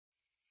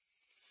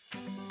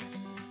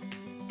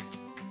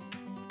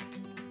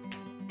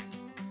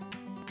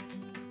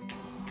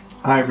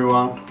Hi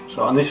everyone,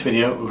 so on this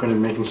video we're going to be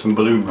making some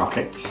balloon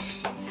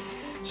rockets.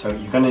 So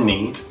you're going to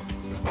need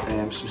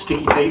some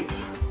sticky tape,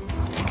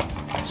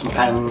 some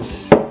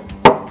pens,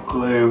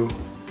 glue,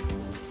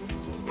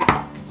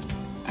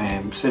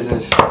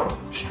 scissors,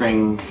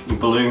 string, your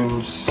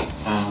balloons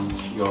and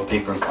your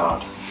paper and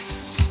card.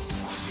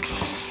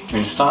 We're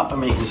going to start by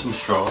making some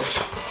straws.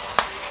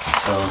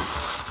 So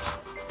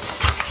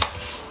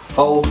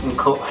fold and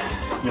cut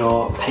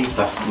your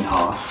paper in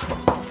half.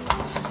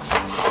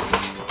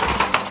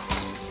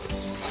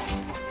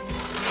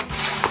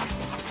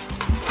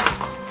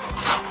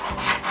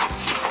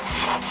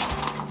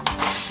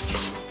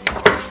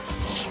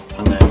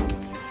 And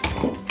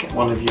then get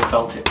one of your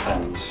felt tip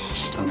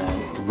pens and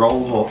then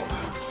roll up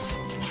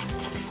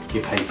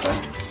your paper.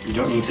 You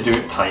don't need to do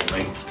it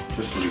tightly,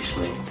 just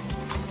loosely.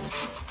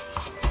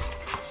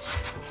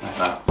 Like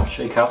that.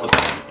 Shake out the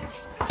pen.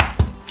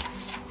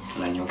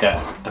 And then you'll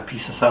get a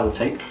piece of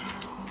sellotape.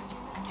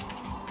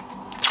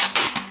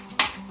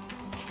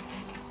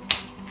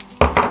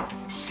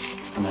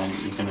 And then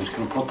you're just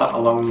going to put that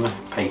along the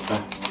paper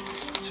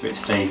so it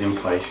stays in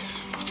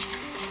place.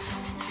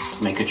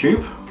 To make a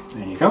tube.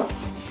 There you go.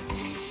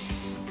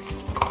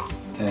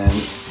 Then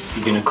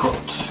you're going to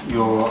cut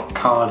your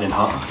card in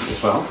half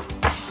as well.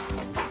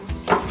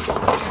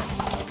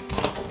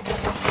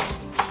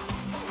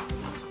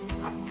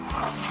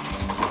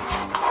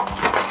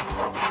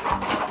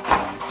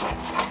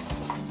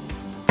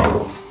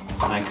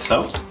 Like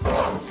so.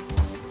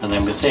 And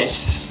then with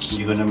this,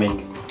 you're going to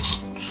make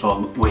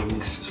some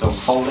wings. So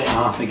fold it in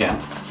half again.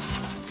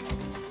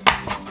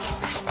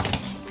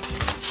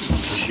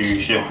 Just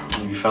use your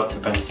felt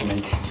tip pen to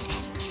make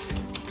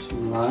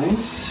some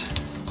lines.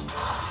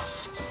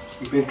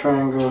 Some big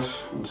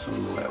triangles and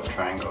some little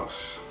triangles.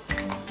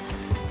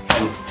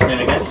 And then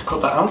again, just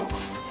cut that out.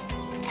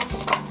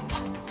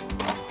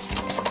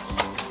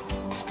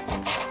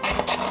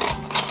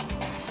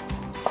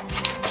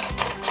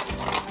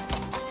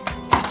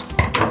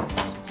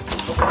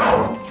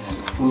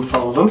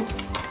 Unfold them.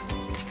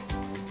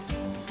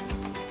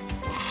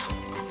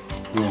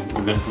 And then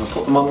we're going to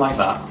put them on like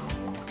that.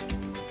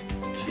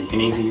 So you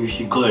can either use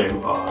your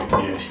glue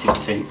or your sticky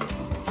tape.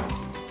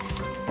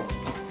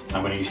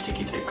 I'm going to use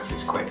sticky tape because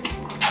it's quick.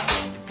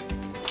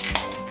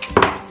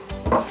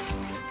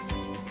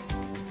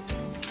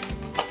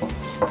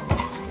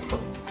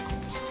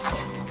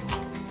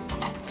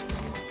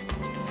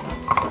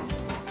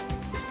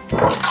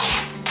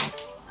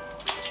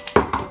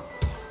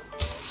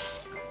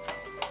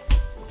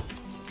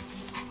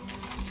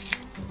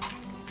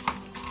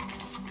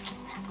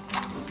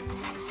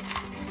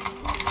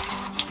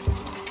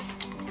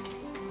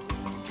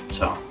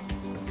 So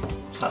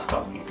that's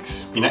got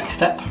wings. Your next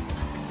step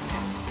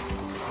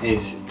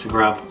is to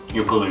grab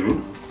your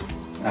balloon,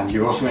 and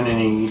you're also going to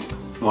need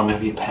one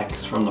of your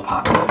pegs from the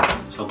pack.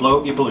 So blow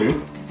up your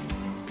balloon.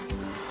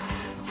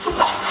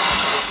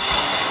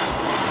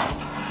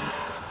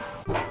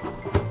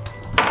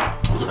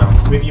 So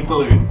with your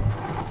balloon,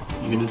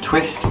 you're going to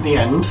twist the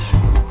end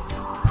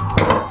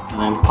and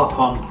then pop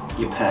on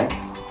your peg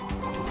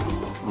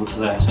onto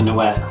there so no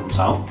air comes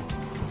out.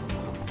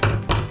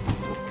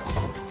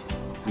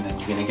 And then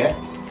you're going to get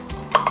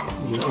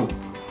your little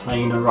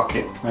plane or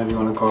rocket, whatever you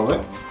want to call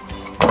it.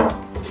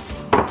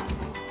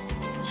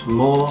 Some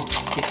more.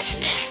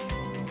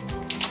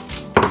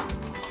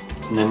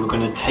 And then we're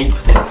going to tape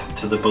this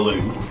to the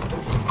balloon.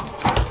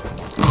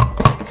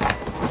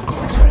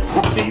 So you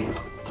can see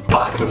the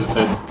back of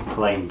the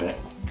plane bit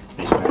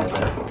is where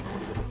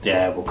the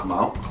air will come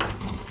out.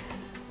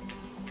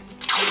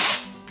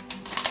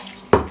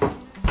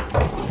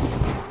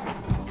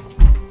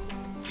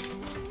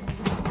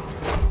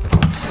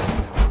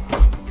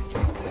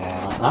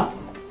 That.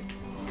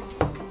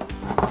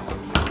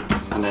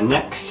 And then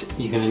next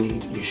you're going to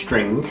need your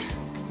string.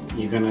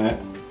 You're going to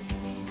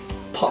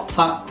pop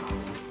that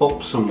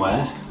up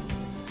somewhere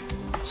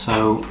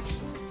so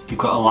you've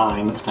got a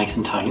line that's nice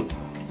and tight.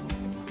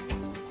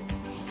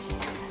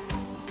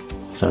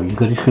 So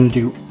you're just going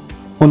to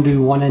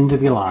undo one end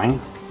of your line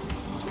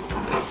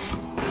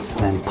and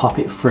then pop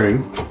it through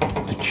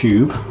the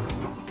tube.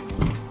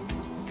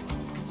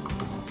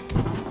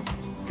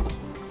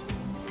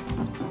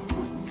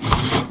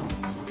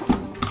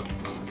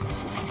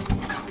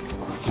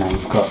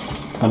 You've got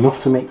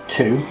enough to make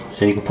two,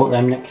 so you can put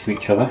them next to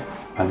each other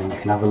and then you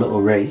can have a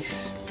little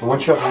race. And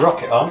once you have the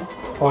rocket on,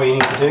 all you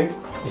need to do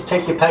is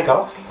take your peg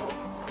off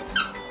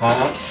and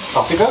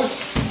off it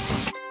goes.